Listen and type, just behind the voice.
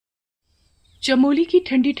चमोली की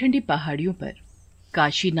ठंडी ठंडी पहाड़ियों पर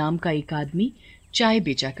काशी नाम का एक आदमी चाय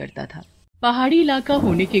बेचा करता था। पहाड़ी इलाका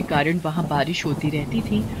होने के कारण वहाँ बारिश होती रहती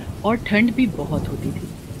थी और ठंड भी बहुत होती थी।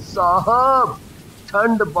 साहब,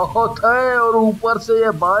 ठंड बहुत है और ऊपर से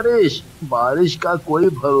ये बारिश का कोई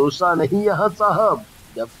भरोसा नहीं यहाँ साहब।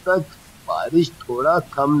 जब तक बारिश थोड़ा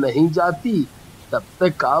थम नहीं जाती तब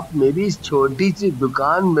तक आप मेरी इस छोटी सी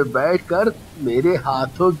दुकान में बैठकर मेरे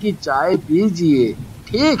हाथों की चाय पीजिए।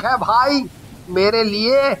 ठीक है भाई, मेरे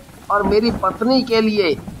लिए और मेरी पत्नी के लिए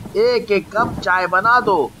एक एक कप चाय बना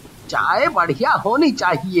दो। चाय बढ़िया होनी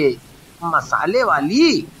चाहिए, मसाले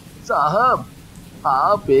वाली। साहब,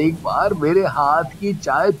 आप एक बार मेरे हाथ की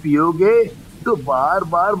चाय पियोगे तो बार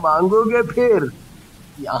बार मांगोगे फिर।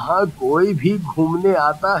 यहाँ कोई भी घूमने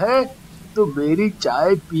आता है तो मेरी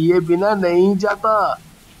चाय पिए बिना नहीं जाता,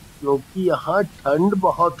 क्योंकि यहाँ ठंड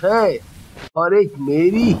बहुत है और एक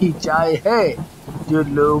मेरी ही चाय है जो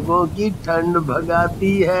लोगों की ठंड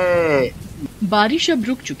भगाती है। बारिश अब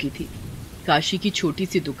रुक चुकी थी। काशी की छोटी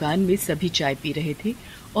सी दुकान में सभी चाय पी रहे थे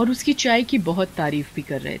और उसकी चाय की बहुत तारीफ भी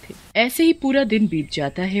कर रहे थे। ऐसे ही पूरा दिन बीत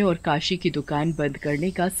जाता है और काशी की दुकान बंद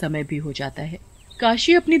करने का समय भी हो जाता है।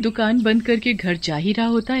 काशी अपनी दुकान बंद करके घर जा ही रहा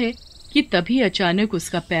होता है कि तभी अचानक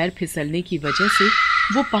उसका पैर फिसलने की वजह से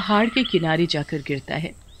वो पहाड़ के किनारे जाकर गिरता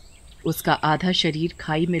है। उसका आधा शरीर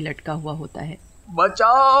खाई में लटका हुआ होता है।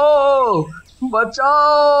 बचाओ,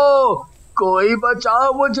 बचाओ, कोई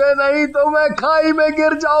बचाओ मुझे, नहीं तो मैं खाई में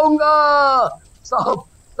गिर जाऊंगा। साहब,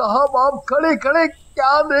 साहब, आप खड़े खड़े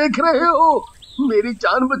क्या देख रहे हो? मेरी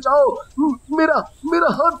जान बचाओ। मेरा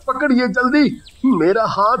हाथ पकड़िए जल्दी, मेरा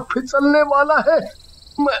हाथ फिसलने वाला है।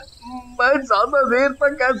 मैं ज्यादा देर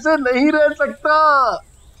तक ऐसे नहीं रह सकता।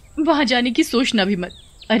 वहाँ जाने की सोचना भी मत।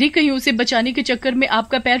 अरे कहीं उसे बचाने के चक्कर में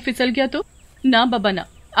आपका पैर फिसल गया तो? ना बाबा ना,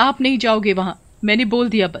 आप नहीं जाओगे वहाँ, मैंने बोल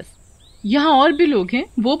दिया बस। यहाँ और भी लोग हैं,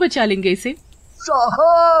 वो बचा लेंगे इसे।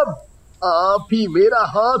 साहब, आप ही मेरा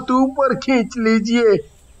हाथ ऊपर खींच लीजिए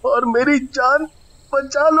और मेरी जान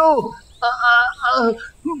बचा लो।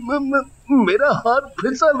 मेरा हाथ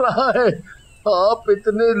फिसल रहा है। आप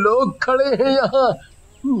इतने लोग खड़े हैं यहाँ,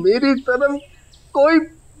 मेरी तरफ कोई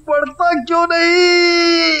बढ़ता क्यों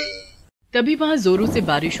नहीं? तभी वहाँ जोरों से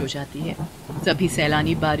बारिश हो जाती है। सभी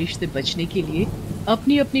सैलानी बारिश से बचने के लिए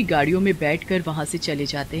अपनी अपनी गाड़ियों में बैठकर वहाँ से चले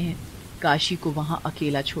जाते हैं, काशी को वहाँ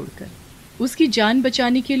अकेला छोड़कर। उसकी जान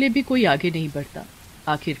बचाने के लिए भी कोई आगे नहीं बढ़ता।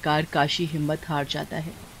 आखिरकार काशी हिम्मत हार जाता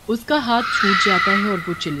है। उसका हाथ छूट जाता है और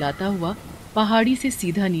वो चिल्लाता हुआ पहाड़ी से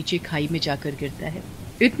सीधा नीचे खाई में जाकर गिरता है।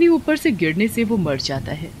 इतनी ऊपर से गिरने से वो मर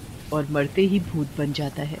जाता है और मरते ही भूत बन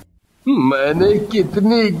जाता है। मैंने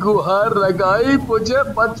कितनी गुहार लगाई, मुझे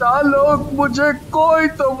बचा लो, मुझे कोई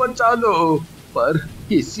तो बचा लो, पर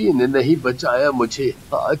किसी ने नहीं बचाया मुझे।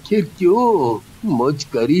 आखिर क्यों? मुझ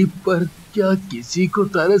गरीब पर क्या किसी को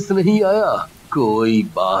तरस नहीं आया? कोई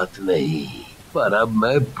बात नहीं, पर अब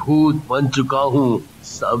मैं भूत बन चुका हूँ,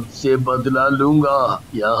 सबसे बदला लूंगा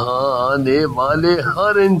यहाँ आने वाले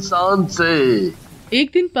हर इंसान से।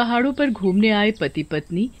 एक दिन पहाड़ों पर घूमने आए पति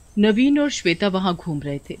पत्नी नवीन और श्वेता वहाँ घूम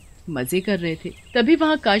रहे थे, मजे कर रहे थे। तभी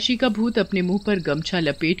वहाँ काशी का भूत अपने मुंह पर गमछा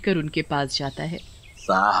लपेटकर उनके पास जाता है।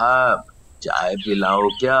 साहब, चाय पिलाओ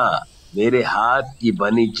क्या? मेरे हाथ की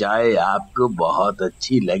बनी चाय आपको बहुत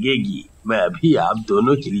अच्छी लगेगी। मैं अभी आप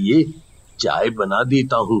दोनों के लिए चाय बना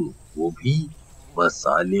देता हूँ, वो भी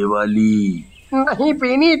मसाले वाली। नहीं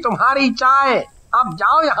पीनी तुम्हारी चाय, अब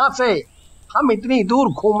जाओ यहाँ से। हम इतनी दूर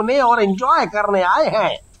घूमने और एंजॉय करने आए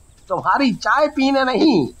हैं, तुम्हारी चाय पीने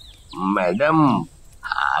नहीं। मैडम,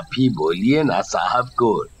 आप ही बोलिए ना साहब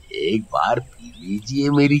को, एक बार पी लीजिए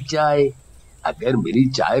मेरी चाय। अगर मेरी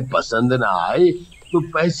चाय पसंद ना आए तो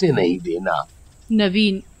पैसे नहीं देना।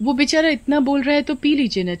 नवीन, वो बेचारा इतना बोल रहा है तो पी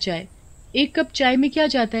लीजिए ना चाय। एक कप चाय में क्या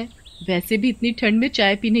जाता है? वैसे भी इतनी ठंड में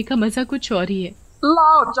चाय पीने का मजा कुछ और ही है।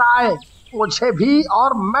 लाओ चाय, मुझे भी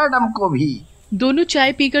और मैडम को भी। दोनों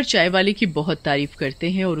चाय पीकर चाय वाले की बहुत तारीफ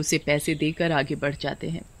करते हैं और उसे पैसे देकर आगे बढ़ जाते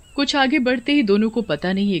हैं। कुछ आगे बढ़ते ही दोनों को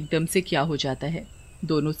पता नहीं एकदम से क्या हो जाता है।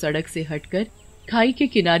 दोनों सड़क से हटकर खाई के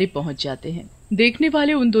किनारे पहुंच जाते हैं। देखने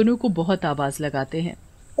वाले उन दोनों को बहुत आवाज लगाते हैं।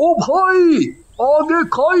 ओ भाई, आगे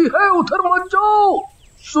खाई है, उधर मत जाओ।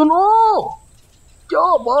 सुनो, क्या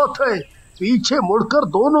बात है? पीछे मुड़कर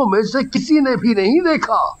दोनों में से किसी ने भी नहीं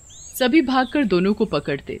देखा। सभी भागकर दोनों को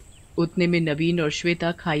पकड़ते। उतने में नवीन और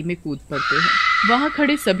श्वेता खाई में कूद पड़ते हैं। वहाँ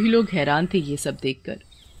खड़े सभी लोग हैरान थे ये सब देखकर।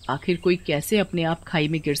 आखिर कोई कैसे अपने आप खाई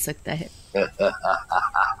में गिर सकता है?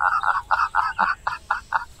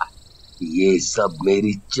 ये सब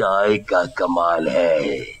मेरी चाय का कमाल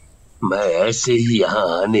है। मैं ऐसे ही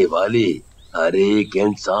यहाँ आने वाले हर एक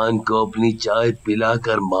इंसान को अपनी चाय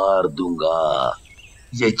पिलाकर मार दूंगा।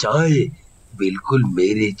 ये चाय बिल्कुल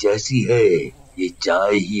मेरे जैसी है। ये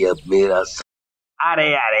चाय ही अब मेरा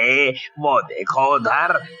अरे अरे, वो देखो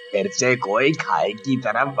उधर, फिर से कोई खाई की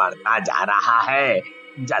तरफ बढ़ता जा रहा है।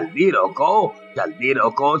 जल्दी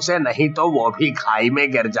रोको उसे, नहीं तो वो भी खाई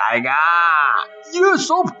में गिर जाएगा। ये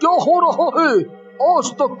सब क्या हो रहा है?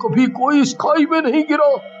 आज तक कभी कोई इस खाई में नहीं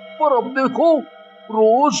गिरा, पर अब देखो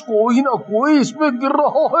रोज कोई ना कोई इसमें गिर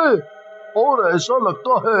रहा है, और ऐसा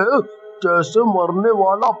लगता है जैसे मरने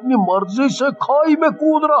वाला अपनी मर्जी से खाई में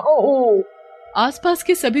कूद रहा हो। आसपास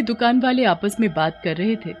के सभी दुकान वाले आपस में बात कर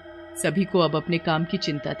रहे थे। सभी को अब अपने काम की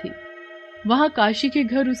चिंता थी। वहां काशी के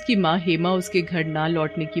घर उसकी माँ हेमा उसके घर ना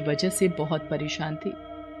लौटने की वजह से बहुत परेशान थी।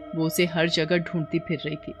 वो उसे हर जगह ढूंढती फिर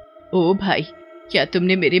रही थी। ओ भाई, क्या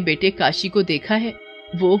तुमने मेरे बेटे काशी को देखा है?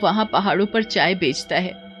 वो वहां पहाड़ों पर चाय बेचता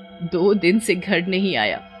है। 2 दिन से घर नहीं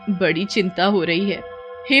आया। बड़ी चिंता हो रही है।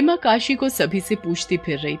 हेमा काशी को सभी से पूछती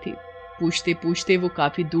फिर रही थी। पूछते पूछते वो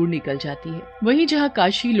काफी दूर निकल जाती है, वहीं जहाँ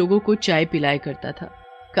काशी लोगों को चाय पिलाया करता था।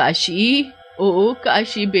 काशी, ओ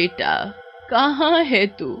काशी बेटा, कहाँ है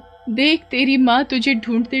तू? देख, तेरी माँ तुझे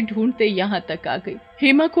ढूंढते ढूंढते यहाँ तक आ गई।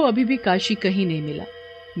 हेमा को अभी भी काशी कहीं नहीं मिला।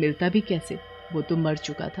 मिलता भी कैसे, वो तो मर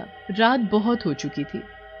चुका था। रात बहुत हो चुकी थी।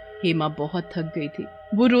 हेमा बहुत थक गई थी।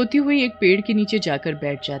 वो रोती हुई एक पेड़ के नीचे जाकर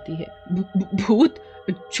बैठ जाती है। भूत,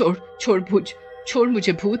 छोड़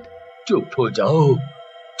मुझे भूत।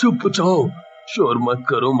 चुप हो जाओ, शोर मत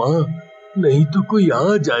करो माँ, नहीं तो कोई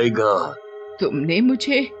आ जाएगा। तुमने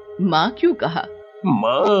मुझे माँ क्यों कहा?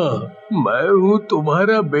 माँ, मैं हूँ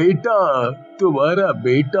तुम्हारा बेटा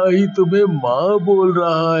ही तुम्हें माँ बोल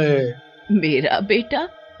रहा है। मेरा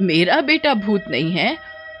बेटा भूत नहीं है,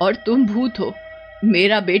 और तुम भूत हो।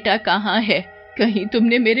 मेरा बेटा कहाँ है? कहीं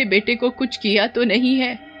तुमने मेरे बेटे को कुछ किया तो नहीं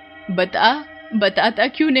है? बताता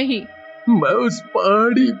क्यों नहीं? मैं उस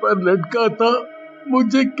पहाड़ी पर लटका था,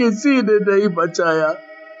 मुझे किसी ने नहीं बचाया।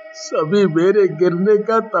 सभी मेरे गिरने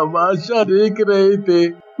का तमाशा देख रहे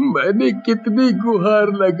थे। मैंने कितनी गुहार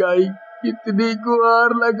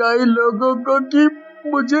लगाई लोगों को कि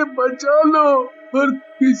मुझे बचा लो, पर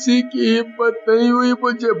किसी की हिम्मत नहीं हुई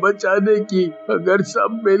मुझे बचाने की। अगर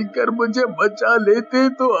सब मिलकर मुझे बचा लेते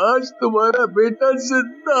तो आज तुम्हारा बेटा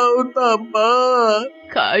जिंदा होता। माँ।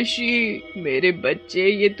 काशी, मेरे बच्चे,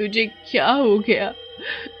 ये तुझे क्या हो गया?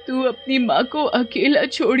 तू अपनी माँ को अकेला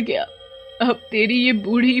छोड़ गया। अब तेरी ये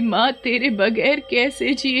बूढ़ी माँ तेरे बगैर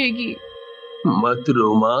कैसे जिएगी? मत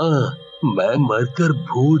रो माँ, मैं मरकर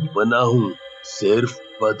भूत बना हूँ, सिर्फ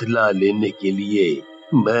बदला लेने के लिए।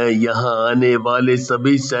 मैं यहाँ आने वाले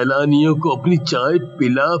सभी सैलानियों को अपनी चाय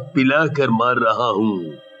पिला पिला कर मार रहा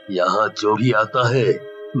हूँ। यहाँ जो भी आता है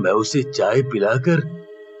मैं उसे चाय पिलाकर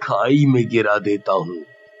खाई में गिरा देता हूँ।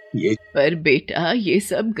 पर बेटा, ये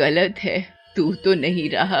सब गलत है। तू तो नहीं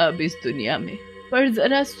रहा अब इस दुनिया में, पर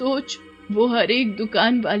जरा सोच, वो हर एक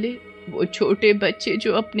दुकान वाले, वो छोटे बच्चे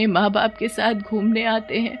जो अपने माँ बाप के साथ घूमने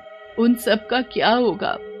आते हैं, उन सब का क्या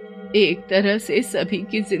होगा? एक तरह से सभी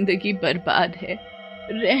की जिंदगी बर्बाद है।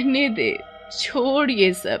 रहने दे, छोड़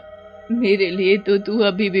ये सब। मेरे लिए तो तू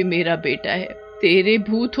अभी भी मेरा बेटा है। तेरे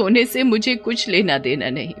भूत होने से मुझे कुछ लेना देना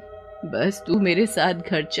नहीं। बस तू मेरे साथ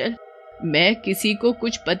घर चल, मैं किसी को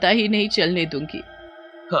कुछ पता ही नहीं चलने दूंगी।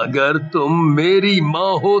 अगर तुम मेरी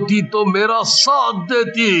माँ होती तो मेरा साथ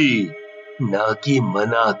देती, ना कि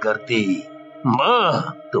मना करती।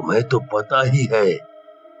 माँ, तुम्हें तो पता ही है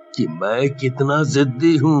कि मैं कितना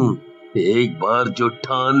जिद्दी हूँ। एक बार जो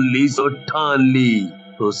ठान ली सो ठान ली,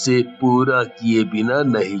 उसे पूरा किए बिना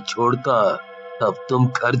नहीं छोड़ता। अब तुम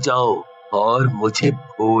घर जाओ और मुझे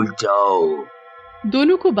भूल जाओ।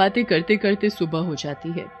 दोनों को बातें करते करते सुबह हो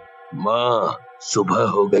जाती है। माँ, सुबह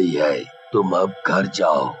हो गई है, तुम अब घर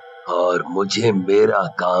जाओ और मुझे मेरा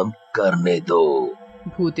काम करने दो।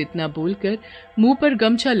 भूत इतना बोलकर मुंह पर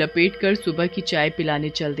गमछा लपेटकर सुबह की चाय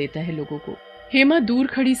पिलाने चल देता है लोगों को। हेमा दूर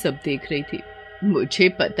खड़ी सब देख रही थी। मुझे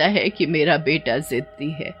पता है कि मेरा बेटा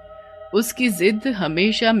जिद्दी है। उसकी जिद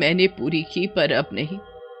हमेशा मैंने पूरी की, पर अब नहीं।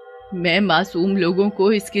 मैं मासूम लोगों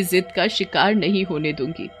को इसकी जिद का शिकार नहीं होने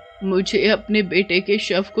दूंगी। मुझे अपने बेटे के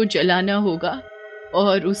शव को जलाना होगा,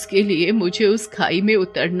 और उसके लिए मुझे उस खाई में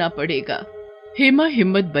उतरना पड़ेगा। हेमा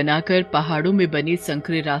हिम्मत बनाकर पहाड़ों में बने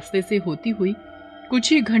संकरे रास्ते से होती हुई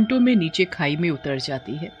कुछ ही घंटों में नीचे खाई में उतर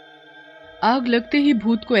जाती है। आग लगते ही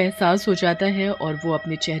भूत को एहसास हो जाता है और वो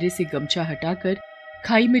अपने चेहरे से गमछा हटाकर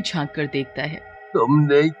खाई में झांक कर देखता है।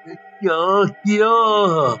 तुमने क्या किया?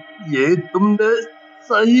 ये तुमने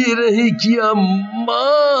सही नहीं किया।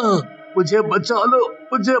 माँ, मुझे बचा लो,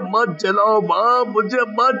 मुझे मत जलाओ। माँ, मुझे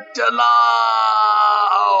मत जलाओ।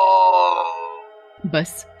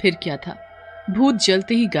 बस फिर क्या था, भूत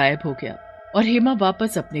जलते ही गायब हो गया और हेमा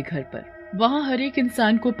वापस अपने घर पर। वहां हर एक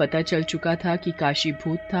इंसान को पता चल चुका था कि काशी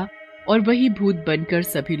भूत था और वही भूत बनकर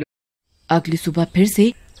सभी लोग। अगली सुबह फिर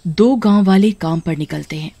से 2 गांव वाले काम पर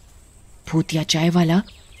निकलते हैं। भूतिया चाय वाला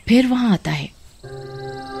फिर वहां आता है।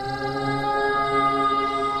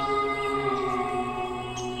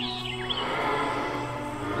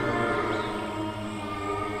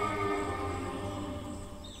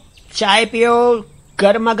 चाय पियो,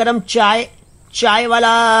 गर्मा गर्म चाय। चाय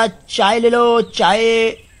वाला चाय ले लो,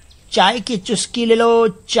 चाय की चुस्की ले लो,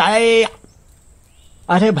 चाय।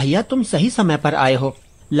 अरे भैया, तुम सही समय पर आए हो।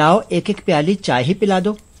 लाओ, एक एक प्याली चाय ही पिला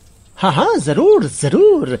दो। हाँ हाँ, जरूर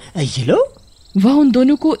जरूर, ये लो। वह उन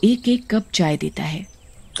दोनों को एक एक कप चाय देता है।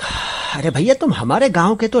 अरे भैया, तुम हमारे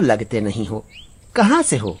गांव के तो लगते नहीं हो। कहाँ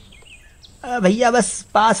से हो? भैया, बस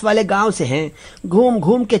पास वाले गांव से हैं। घूम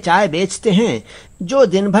घूम के चाय बेचते हैं। जो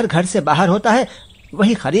दिन भर घर से बाहर होता है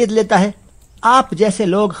वही खरीद लेता है। आप जैसे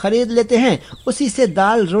लोग खरीद लेते हैं, उसी से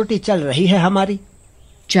दाल रोटी चल रही है हमारी।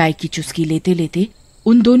 चाय की चुस्की लेते लेते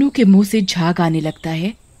उन दोनों के मुंह से झाग आने लगता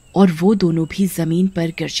है और वो दोनों भी जमीन पर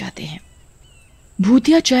गिर जाते हैं।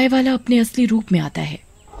 भूतिया चाय वाला अपने असली रूप में आता है।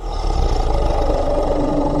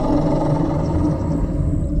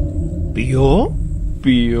 पियो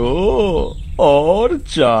पियो और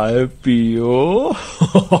चाय पियो।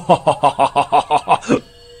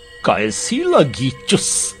 कैसी लगी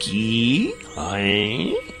चुस्की?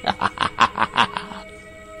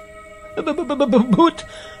 भूत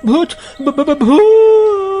भूत भूत।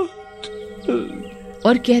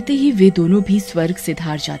 और कहते ही वे दोनों भी स्वर्ग से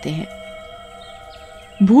धार जाते हैं।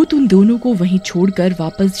 भूत उन दोनों को वहीं छोड़कर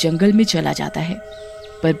वापस जंगल में चला जाता है,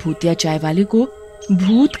 पर भूतिया चाय वाले को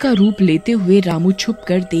भूत का रूप लेते हुए रामू छुप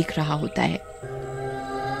कर देख रहा होता है।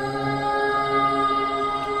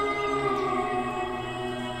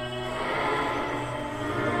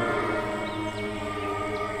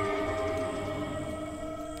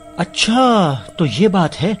 अच्छा, तो ये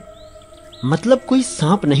बात है। मतलब कोई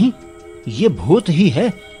सांप नहीं, ये भूत ही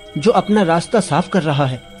है जो अपना रास्ता साफ कर रहा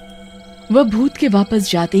है। वह भूत के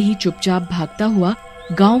वापस जाते ही चुपचाप भागता हुआ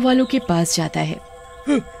गांव वालों के पास जाता है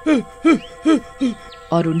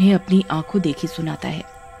और उन्हें अपनी आंखों देखी सुनाता है।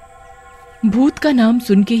 भूत का नाम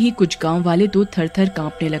सुन के ही कुछ गांव वाले तो थर-थर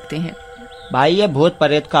कांपने लगते हैं। भाई, ये भूत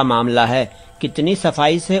प्रेत का मामला है। कितनी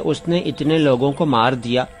सफाई से उसने इतने लोगों को मार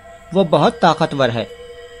दिया। वो बहुत ताकतवर है।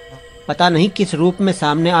 पता नहीं किस रूप में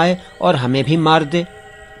सामने आए और हमें भी मार दे।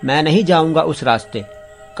 मैं नहीं जाऊंगा उस रास्ते,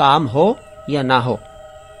 काम हो या ना हो।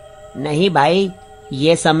 नहीं भाई,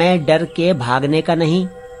 ये समय डर के भागने का नहीं,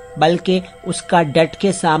 बल्कि उसका डट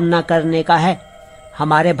के सामना करने का है।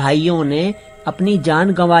 हमारे भाइयों ने अपनी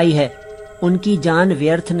जान गंवाई है, उनकी जान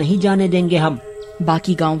व्यर्थ नहीं जाने देंगे हम।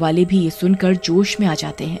 बाकी गांव वाले भी ये सुनकर जोश में आ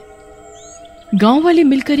जाते हैं। गांव वाले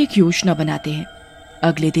मिलकर एक योजना बनाते हैं।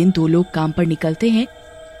 अगले दिन 2 लोग काम पर निकलते हैं।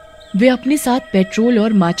 वे अपने साथ पेट्रोल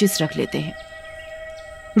और माचिस रख लेते हैं।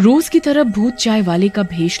 रोज की तरह भूत चाय वाले का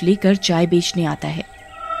भेष लेकर चाय बेचने आता है।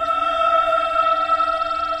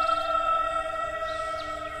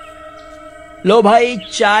 लो भाई,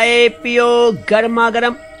 चाय पियो, गर्मा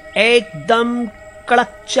गर्म, एकदम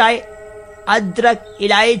कड़क चाय, अदरक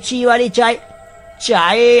इलायची वाली चाय।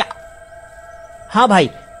 चाय। हाँ भाई,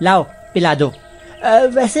 लाओ, पिला दो।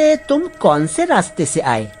 वैसे तुम कौन से रास्ते से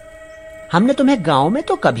आए? हमने तुम्हें गांव में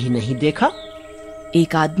तो कभी नहीं देखा।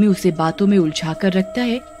 एक आदमी उसे बातों में उलझाकर रखता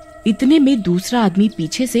है। इतने में दूसरा आदमी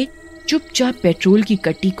पीछे से चुपचाप पेट्रोल की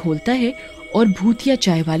कट्टी खोलता है और भूतिया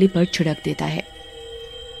चाय वाले पर छिड़क देता है।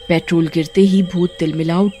 पेट्रोल गिरते ही भूत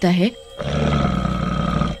तिलमिला उठता है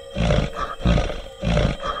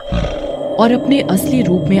और अपने असली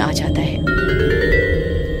रूप में आ जाता है।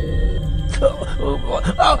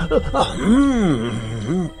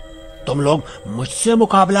 तुम लोग मुझसे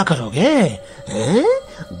मुकाबला करोगे? हैं?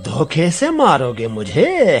 धोखे से मारोगे मुझे?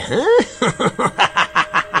 हैं?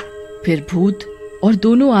 फिर भूत और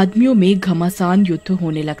दोनों आदमियों में घमासान युद्ध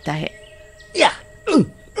होने लगता है।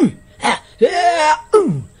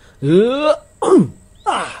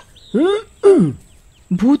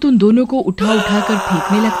 भूत उन दोनों को उठा कर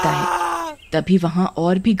फेंकने लगता है। तभी वहां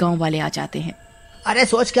और भी गांव वाले आ जाते हैं। अरे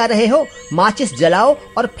सोच क्या रहे हो? माचिस जलाओ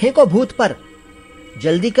और फेंको भूत पर।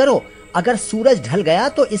 जल्दी करो, अगर सूरज ढल गया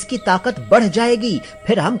तो इसकी ताकत बढ़ जाएगी,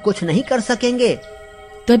 फिर हम कुछ नहीं कर सकेंगे।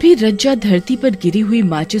 तभी रज्जा धरती पर गिरी हुई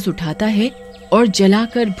माचिस उठाता है और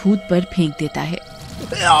जलाकर भूत पर फेंक देता है।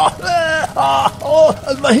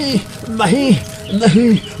 नहीं नहीं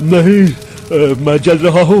नहीं नहीं, मैं जल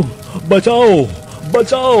रहा हूँ, बचाओ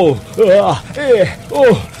बचाओ,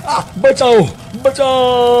 बचाओ बचाओ।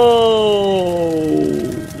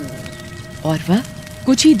 और वह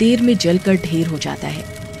कुछ ही देर में जलकर ढेर हो जाता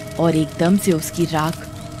है और एकदम से उसकी राख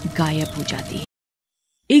गायब हो जाती है।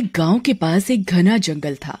 एक गांव के पास एक घना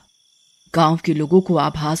जंगल था। गांव के लोगों को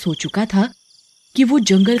आभास हो चुका था कि वो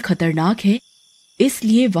जंगल खतरनाक है,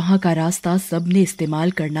 इसलिए वहां का रास्ता सबने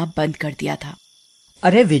इस्तेमाल करना बंद कर दिया था।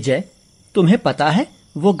 अरे विजय, तुम्हें पता है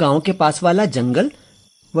वो गांव के पास वाला जंगल,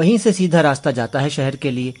 वहीं से सीधा रास्ता जाता है शहर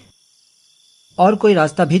के लिए। और कोई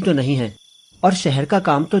रास्ता भी तो नहीं है, और शहर का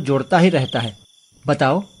काम तो जोड़ता ही रहता है।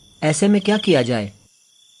 बताओ ऐसे में क्या किया जाए?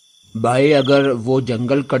 भाई, अगर वो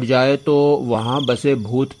जंगल कट जाए तो वहां बसे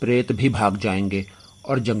भूत प्रेत भी भाग जाएंगे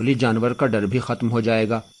और जंगली जानवर का डर भी खत्म हो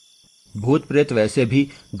जाएगा। भूत प्रेत वैसे भी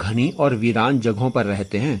घनी और वीरान जगहों पर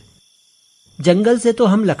रहते हैं। जंगल से तो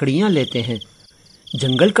हम लकड़ियां लेते हैं,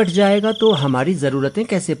 जंगल कट जाएगा तो हमारी जरूरतें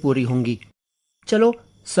कैसे पूरी होंगी? चलो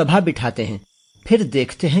सभा बिठाते हैं, फिर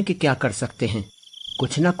देखते हैं कि क्या कर सकते हैं।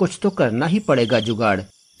 कुछ ना कुछ तो करना ही पड़ेगा जुगाड़।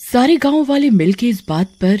 सारे गांव वाले मिलकर इस बात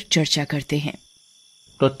पर चर्चा करते हैं।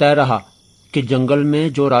 तो तय रहा कि जंगल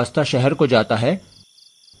में जो रास्ता शहर को जाता है,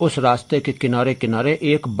 उस रास्ते के किनारे किनारे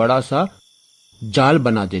एक बड़ा सा जाल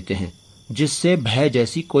बना देते हैं, जिससे भय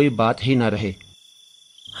जैसी कोई बात ही ना रहे।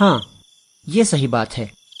 हाँ, ये सही बात है।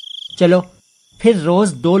 चलो फिर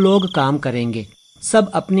रोज 2 लोग काम करेंगे,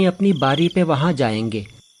 सब अपनी अपनी बारी पे वहां जाएंगे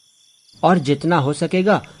और जितना हो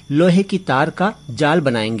सकेगा लोहे की तार का जाल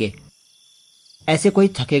बनाएंगे। ऐसे कोई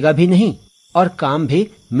थकेगा भी नहीं और काम भी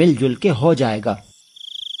मिलजुल के हो जाएगा।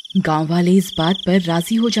 गांव वाले इस बात पर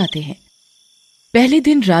राजी हो जाते हैं। पहले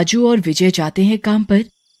दिन राजू और विजय जाते हैं काम पर।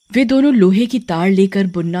 वे दोनों लोहे की तार लेकर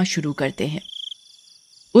बुनना शुरू करते हैं।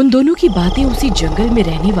 उन दोनों की बातें उसी जंगल में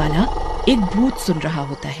रहने वाला एक भूत सुन रहा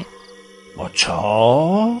होता है। अच्छा,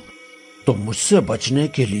 तो मुझसे बचने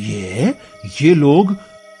के लिए ये लोग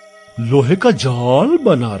लोहे का जाल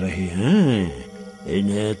बना रहे हैं।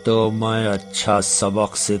 इन्हें तो मैं अच्छा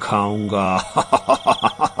सबक सिखाऊंगा।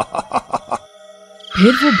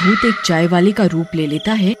 फिर वो भूत एक चाय वाले का रूप ले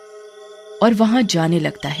लेता है और वहां जाने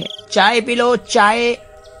लगता है। चाय पी लो,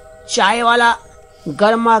 चाय वाला,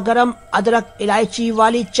 गर्मा गर्म अदरक इलायची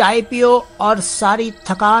वाली चाय पियो और सारी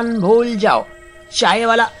थकान भूल जाओ। चाय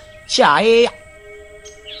वाला, चाय।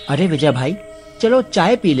 अरे विजय भाई, चलो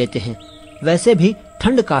चाय पी लेते हैं। वैसे भी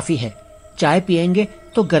ठंड काफी है, चाय पिएंगे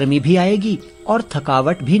तो गर्मी भी आएगी और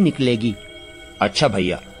थकावट भी निकलेगी। अच्छा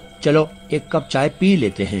भैया, चलो एक कप चाय पी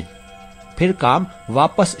लेते हैं, फिर काम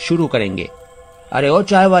वापस शुरू करेंगे। अरे ओ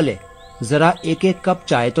चाय वाले, जरा एक एक कप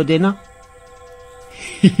चाय तो देना।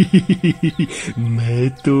 मैं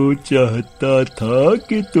तो चाहता था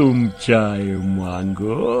कि तुम चाय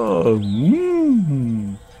मांगो।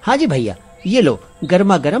 हाँ जी भैया, ये लो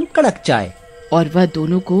गर्मा गर्म कड़क चाय। और वह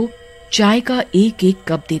दोनों को चाय का एक एक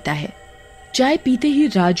कप देता है। चाय पीते ही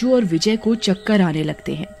राजू और विजय को चक्कर आने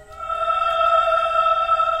लगते हैं।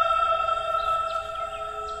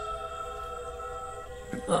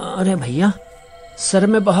 अरे भैया, सर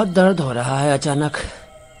में बहुत दर्द हो रहा है अचानक।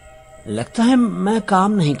 लगता है मैं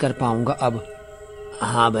काम नहीं कर पाऊंगा अब।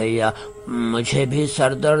 हाँ भैया, मुझे भी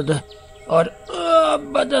सर दर्द और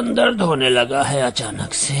बदन दर्द होने लगा है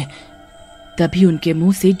अचानक से। तभी उनके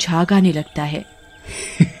मुंह से झाग आने लगता है।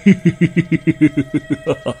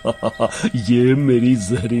 ये मेरी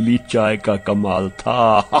जहरीली चाय का कमाल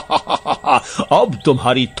था। अब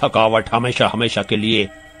तुम्हारी थकावट हमेशा हमेशा के लिए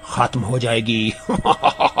खत्म हो जाएगी।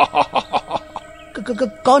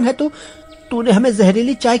 कौन है तू? तूने हमें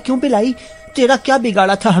जहरीली चाय क्यों पिलाई? तेरा क्या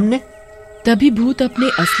बिगाड़ा था हमने? तभी भूत अपने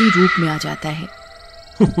असली रूप में आ जाता है।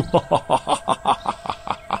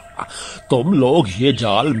 तुम लोग ये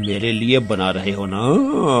जाल मेरे लिए बना रहे हो ना,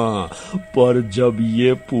 पर जब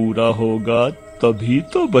ये पूरा होगा तभी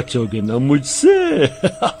तो बचोगे ना मुझसे।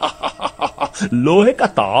 लोहे का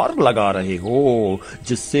तार लगा रहे हो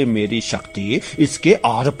जिससे मेरी शक्ति इसके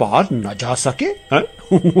आर पार न जा सके।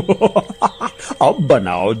 अब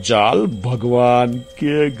बनाओ जाल भगवान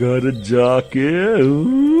के घर जाके।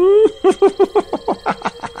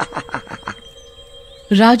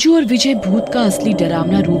 राजू और विजय भूत का असली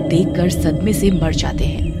डरावना रूप देखकर सदमे से मर जाते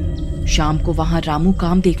हैं। शाम को वहां रामू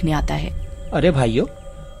काम देखने आता है। अरे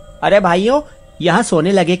भाइयों, यहाँ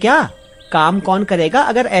सोने लगे क्या? काम कौन करेगा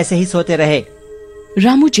अगर ऐसे ही सोते रहे?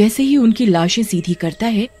 रामू जैसे ही उनकी लाशें सीधी करता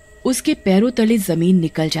है, उसके पैरों तले जमीन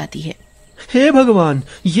निकल जाती है। हे भगवान,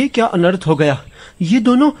 ये क्या अनर्थ हो गया? ये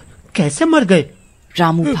दोनों कैसे मर गए?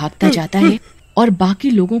 रामू भागता जाता है और बाकी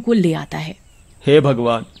लोगों को ले आता है। हे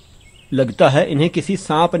भगवान, लगता है इन्हें किसी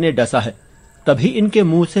सांप ने डसा है, तभी इनके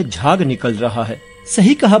मुंह से झाग निकल रहा है।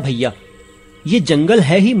 सही कहा भैया, ये जंगल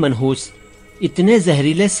है ही मनहूस। इतने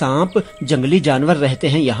जहरीले सांप, जंगली जानवर रहते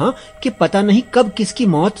हैं यहाँ कि पता नहीं कब किसकी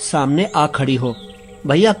मौत सामने आ खड़ी हो।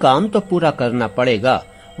 भैया, काम तो पूरा करना पड़ेगा,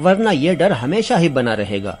 वरना ये डर हमेशा ही बना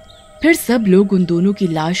रहेगा। फिर सब लोग उन दोनों की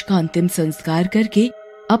लाश का अंतिम संस्कार करके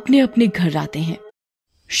अपने अपने घर आते हैं।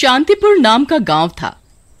 शांतिपुर नाम का गांव था।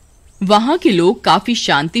 वहां के लोग काफी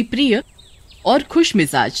शांति प्रिय और खुश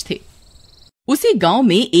मिजाज थे। उसी गांव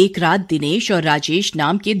में एक रात दिनेश और राजेश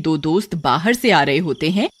नाम के दो दोस्त बाहर से आ रहे होते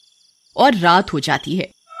हैं और रात हो जाती है।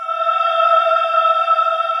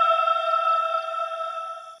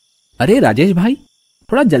 अरे राजेश भाई,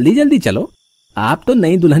 थोड़ा जल्दी जल्दी चलो। आप तो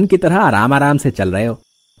नई दुल्हन की तरह आराम आराम से चल रहे हो।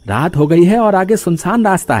 रात हो गई है और आगे सुनसान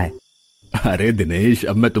रास्ता है। अरे दिनेश,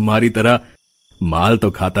 अब मैं तुम्हारी तरह माल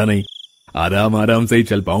तो खाता नहीं, आराम आराम से ही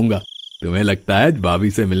चल पाऊंगा। तुम्हें लगता है भाभी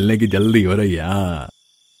से मिलने की जल्दी हो रही है? हाँ।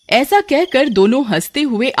 ऐसा कहकर दोनों हंसते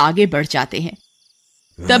हुए आगे बढ़ जाते हैं।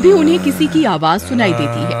 तभी उन्हें किसी की आवाज सुनाई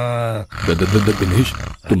देती है। दिनेश,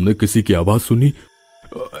 तुमने किसी की आवाज सुनी?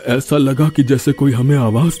 ऐसा लगा कि जैसे कोई हमें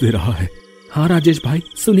आवाज दे रहा है। हाँ राजेश भाई,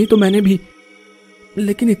 सुनी तो मैंने भी,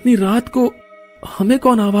 लेकिन इतनी रात को हमें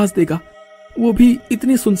कौन आवाज देगा, वो भी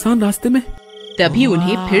इतनी सुनसान रास्ते में। तभी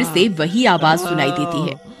उन्हें फिर से वही आवाज सुनाई देती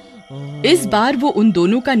है। इस बार वो उन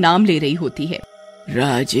दोनों का नाम ले रही होती है।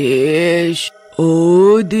 राजेश,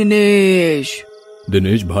 ओ दिनेश।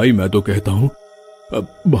 दिनेश भाई, मैं तो कहता हूँ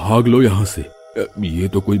भाग लो यहाँ से। ये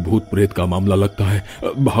तो कोई भूत प्रेत का मामला लगता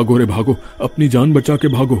है। भागो रे भागो, अपनी जान बचा के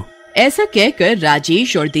भागो। ऐसा कहकर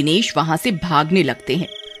राजेश और दिनेश वहाँ से भागने लगते हैं।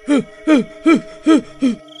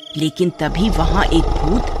 लेकिन तभी वहाँ एक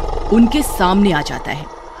भूत उनके सामने आ जाता है।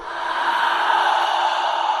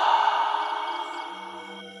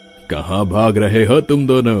 कहाँ भाग रहे हो तुम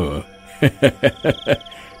दोनों?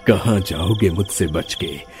 कहाँ जाओगे मुझसे बच के?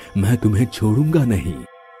 मैं तुम्हें छोड़ूंगा नहीं।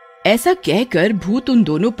 ऐसा कहकर भूत उन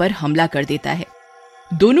दोनों पर हमला कर देता है।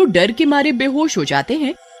 दोनों डर के मारे बेहोश हो जाते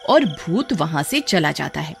हैं और भूत वहाँ से चला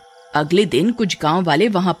जाता है। अगले दिन कुछ गांव वाले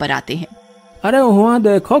वहाँ पर आते हैं। अरे वहाँ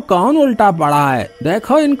देखो कौन उल्टा पड़ा है,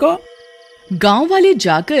 देखो इनको। गांव वाले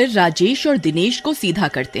जाकर राजेश और दिनेश को सीधा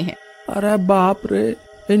करते हैं। अरे बाप रे,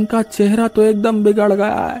 इनका चेहरा तो एकदम बिगड़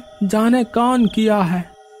गया है, जाने कौन किया है।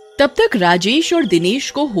 तब तक राजेश और दिनेश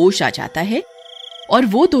को होश आ जाता है और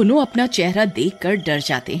वो दोनों अपना चेहरा देखकर डर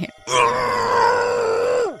जाते हैं।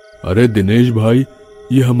 अरे दिनेश भाई,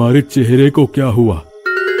 ये हमारे चेहरे को क्या हुआ?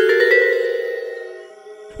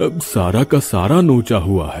 अब सारा का सारा नोचा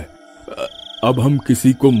हुआ है। अब हम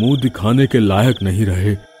किसी को मुंह दिखाने के लायक नहीं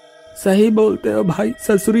रहे। सही बोलते हो भाई,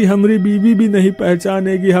 ससुरी हमारी बीवी भी नहीं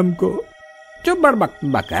पहचानेगी हमको। चुप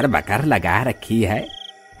बकर बकर लगा रखी है?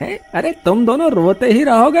 अरे तुम दोनों रोते ही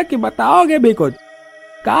रहोगे कि बताओगे भी कुछ?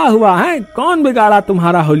 क्या हुआ है? कौन बिगाड़ा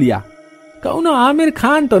तुम्हारा होलिया? कौनो आमिर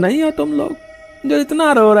खान तो नहीं हो तुम लोग जो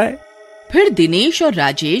इतना रो रहे? फिर दिनेश और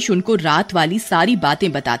राजेश उनको रात वाली सारी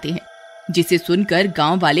बातें बताते हैं, जिसे सुनकर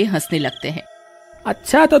गांव वाले हंसने लगते हैं।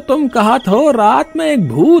 अच्छा, तो तुम कहत हो रात में एक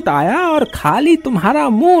भूत आया और खाली तुम्हारा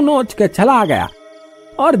मुंह नोच के चला गया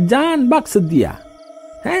और जान बख्श दिया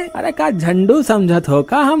है? अरे का झंडू समझत हो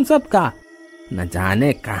का हम सब का? न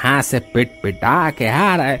जाने कहां से पिट पिटा के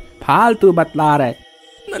आ रहे, फालतू बतला रहे।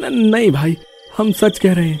 नहीं भाई, हम सच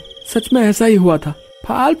कह रहे हैं, सच में ऐसा ही हुआ था।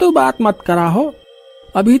 फालतू बात मत करा हो,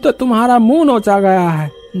 अभी तो तुम्हारा मुंह नोचा गया है,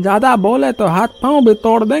 ज्यादा बोले तो हाथ पांव भी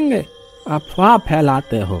तोड़ देंगे। अफवाह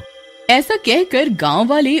फैलाते हो। ऐसा कहकर गांव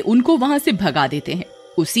वाले उनको वहां से भगा देते हैं।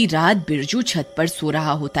 उसी रात बिरजू छत पर सो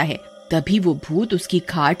रहा होता है। तभी वो भूत उसकी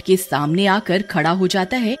खाट के सामने आकर खड़ा हो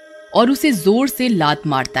जाता है और उसे जोर से लात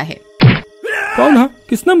मारता है। कौन है?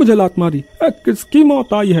 किसने मुझे लात मारी? किसकी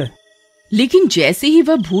मौत आई है? लेकिन जैसे ही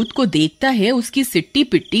वह भूत को देखता है, उसकी सिट्टी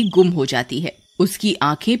पिट्टी गुम हो जाती है। उसकी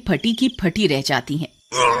आंखें फटी की फटी रह जाती हैं।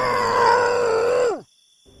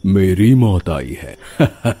 मेरी मौत आई है।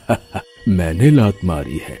 मैंने लात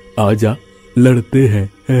मारी है, आजा लड़ते हैं।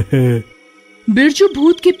 बिरजू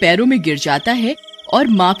भूत के पैरों में गिर जाता है और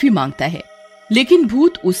माफी मांगता है, लेकिन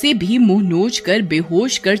भूत उसे भी मुंह नोच कर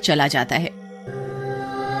बेहोश कर चला जाता है।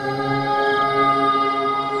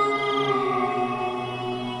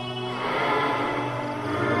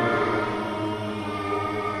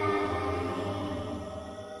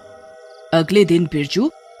 अगले दिन बिरजू,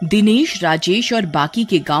 दिनेश, राजेश और बाकी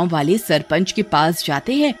के गांव वाले सरपंच के पास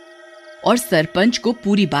जाते हैं और सरपंच को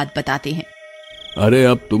पूरी बात बताते हैं। अरे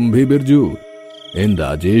अब तुम भी बिरजू इन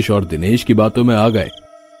राजेश और दिनेश की बातों में आ गए।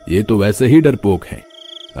 ये तो वैसे ही डरपोक हैं।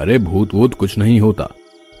 अरे भूत वूत कुछ नहीं होता।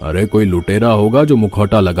 अरे कोई लुटेरा होगा जो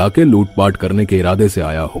मुखौटा लगा के लूटपाट करने के इरादे से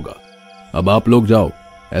आया होगा। अब आप लोग जाओ,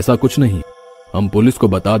 ऐसा कुछ नहीं। हम पुलिस को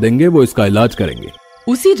बता देंगे, वो इसका इलाज करेंगे।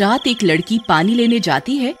 उसी रात एक लड़की पानी लेने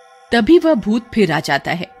जाती है, तभी वह भूत फिर आ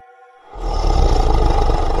जाता है।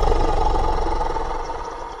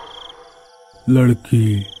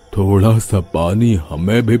 लड़की, थोड़ा सा पानी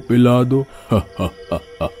हमें भी पिला दो।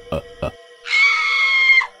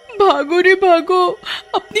 भागो रे भागो,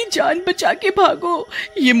 अपनी जान बचा के भागो।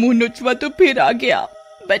 ये मुंह नोचवा तो फिर आ गया,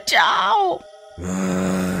 बचाओ।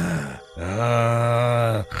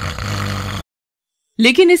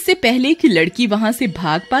 लेकिन इससे पहले कि लड़की वहां से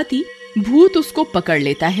भाग पाती, भूत उसको पकड़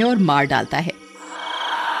लेता है और मार डालता है।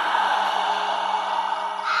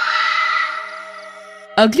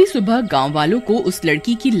 अगली सुबह गांव वालों को उस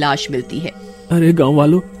लड़की की लाश मिलती है। अरे गांव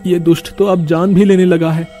वालों, ये दुष्ट तो अब जान भी लेने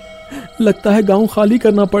लगा है। लगता है गांव खाली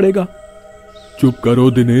करना पड़ेगा। चुप करो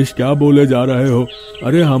दिनेश, क्या बोले जा रहे हो?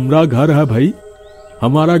 अरे हमारा घर है भाई,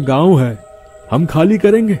 हमारा गांव है, हम खाली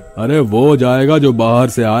करेंगे? अरे वो जाएगा जो बाहर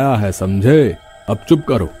से आया है, समझे? अब चुप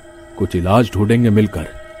करो, कुछ इलाज ढूंढेंगे मिलकर।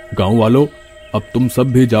 गांव वालों, अब तुम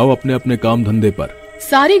सब भी जाओ अपने अपने काम धंधे पर।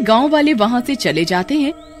 सारे गांव वाले वहां से चले जाते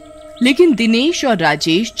हैं, लेकिन दिनेश और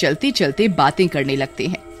राजेश चलते चलते बातें करने लगते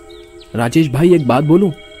हैं। राजेश भाई, एक बात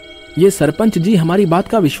बोलूं? ये सरपंच जी हमारी बात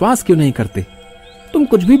का विश्वास क्यों नहीं करते? तुम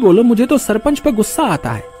कुछ भी बोलो, मुझे तो सरपंच पे गुस्सा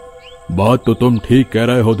आता है। बात तो तुम ठीक कह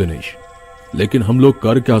रहे हो दिनेश, लेकिन हम लोग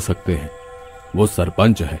कर क्या सकते हैं? वो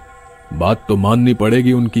सरपंच है, बात तो माननी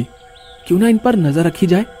पड़ेगी उनकी। क्यों ना इन पर नजर रखी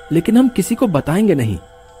जाए, लेकिन हम किसी को बताएंगे नहीं।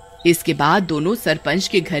 इसके बाद दोनों सरपंच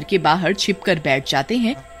के घर के बाहर छिपकर बैठ जाते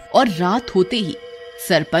हैं और रात होते ही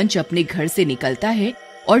सरपंच अपने घर से निकलता है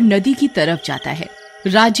और नदी की तरफ जाता है।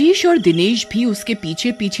 राजेश और दिनेश भी उसके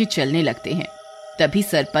पीछे पीछे चलने लगते हैं। तभी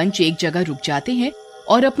सरपंच एक जगह रुक जाते हैं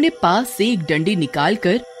और अपने पास से एक डंडी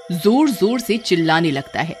निकालकर जोर जोर से चिल्लाने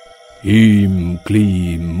लगता है। हीम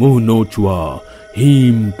क्लीम मुंह नोचुआ,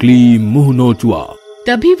 हीम क्लीम मुंह नोचुआ।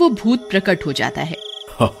 तभी वो भूत प्रकट हो जाता है।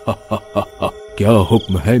 क्या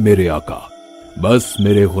हुक्म है मेरे आका? बस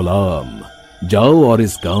मेरे गुलाम, जाओ और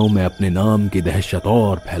इस गांव में अपने नाम की दहशत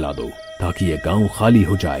और फैला दो, ताकि ये गांव खाली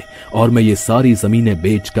हो जाए और मैं ये सारी जमीनें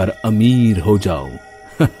बेचकर अमीर हो जाऊं।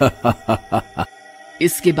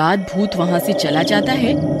 इसके बाद भूत वहां से चला जाता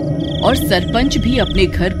है और सरपंच भी अपने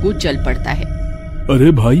घर को चल पड़ता है।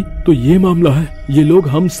 अरे भाई, तो ये मामला है, ये लोग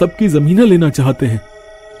हम सबकी जमीनें लेना चाहते हैं।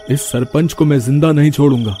 इस सरपंच को मैं जिंदा नहीं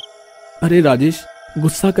छोड़ूंगा। अरे राजेश,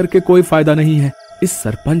 गुस्सा करके कोई फायदा नहीं है। इस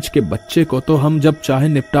सरपंच के बच्चे को तो हम जब चाहे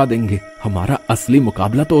निपटा देंगे। हमारा असली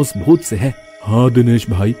मुकाबला तो उस भूत से है। हाँ दिनेश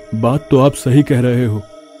भाई, बात तो आप सही कह रहे हो।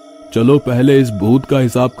 चलो पहले इस भूत का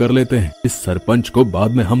हिसाब कर लेते हैं, इस सरपंच को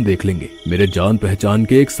बाद में हम देख लेंगे। मेरे जान पहचान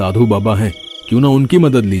के एक साधु बाबा हैं, क्यों ना उनकी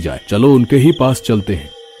मदद ली जाए। चलो उनके ही पास चलते हैं।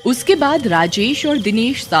 उसके बाद राजेश और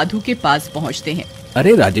दिनेश साधु के पास पहुंचते हैं।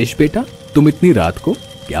 अरे राजेश बेटा, तुम इतनी रात को,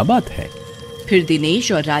 क्या बात है? फिर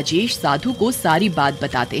दिनेश और राजेश साधु को सारी बात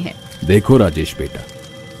बताते हैं। देखो राजेश बेटा,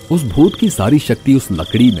 उस भूत की सारी शक्ति उस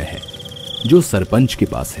लकड़ी में है जो सरपंच के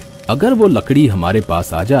पास है। अगर वो लकड़ी हमारे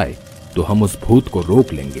पास आ जाए तो हम उस भूत को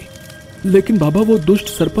रोक लेंगे। लेकिन बाबा, वो दुष्ट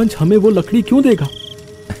सरपंच हमें वो लकड़ी क्यों देगा?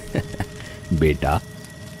 बेटा,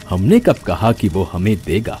 हमने कब कहा कि वो हमें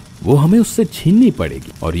देगा? वो हमें उससे छीननी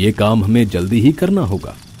पड़ेगी और ये काम हमें जल्दी ही करना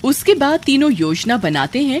होगा। उसके बाद तीनों योजना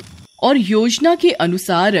बनाते हैं और योजना के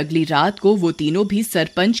अनुसार अगली रात को वो तीनों भी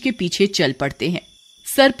सरपंच के पीछे चल पड़ते हैं।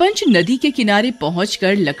 सरपंच नदी के किनारे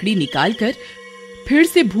पहुंचकर लकड़ी निकालकर फिर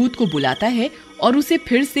से भूत को बुलाता है और उसे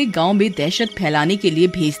फिर से गांव में दहशत फैलाने के लिए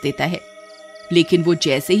भेज देता है। लेकिन वो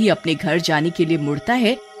जैसे ही अपने घर जाने के लिए मुड़ता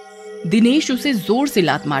है, दिनेश उसे जोर से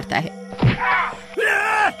लात मारता है।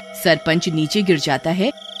 सरपंच नीचे गिर जाता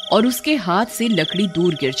है और उसके हाथ से लकड़ी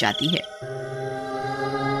दूर गिर जाती है।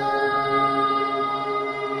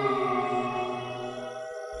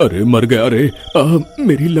 अरे मर गया रे,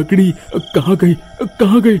 मेरी लकड़ी कहाँ गई,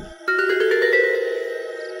 कहाँ गई?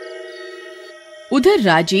 उधर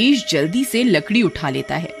राजेश जल्दी से लकड़ी उठा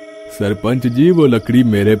लेता है। सरपंच जी, वो लकड़ी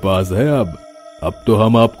मेरे पास है। अब तो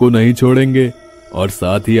हम आपको नहीं छोड़ेंगे और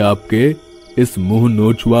साथ ही आपके इस मुंह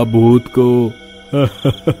नोचुआ भूत को।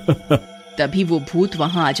 तभी वो भूत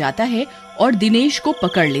वहां आ जाता है और दिनेश को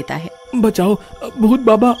पकड़ लेता है। बचाओ भूत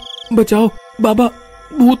बाबा, बचाओ बाबा,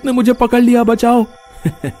 भूत ने मुझे पकड़ लिया, बचाओ।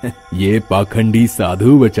 ये पाखंडी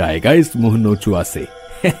साधु बचाएगा इस मुंह नोचुआ से।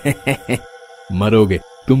 मरोगे,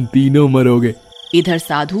 तुम तीनों मरोगे। इधर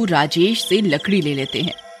साधु राजेश से लकड़ी ले लेते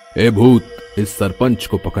हैं। ए भूत, इस सरपंच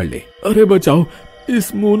को पकड़ ले। अरे बचाओ,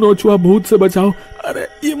 इस मुंह नोचुआ भूत से बचाओ। अरे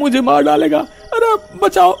ये मुझे मार डालेगा। अरे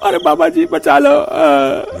बचाओ, अरे बाबा जी बचा लो।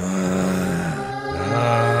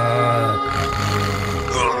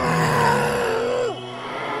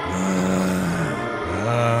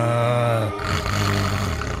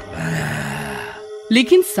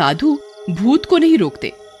 लेकिन साधु भूत को नहीं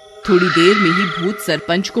रोकते। थोड़ी देर में ही भूत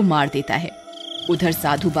सरपंच को मार देता है। उधर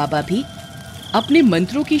साधु बाबा भी अपने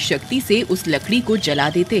मंत्रों की शक्ति से उस लकड़ी को जला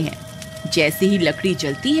देते हैं। जैसे ही लकड़ी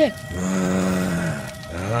जलती है,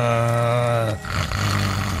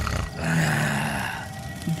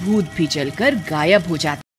 भूत भी जलकर गायब हो जाता है।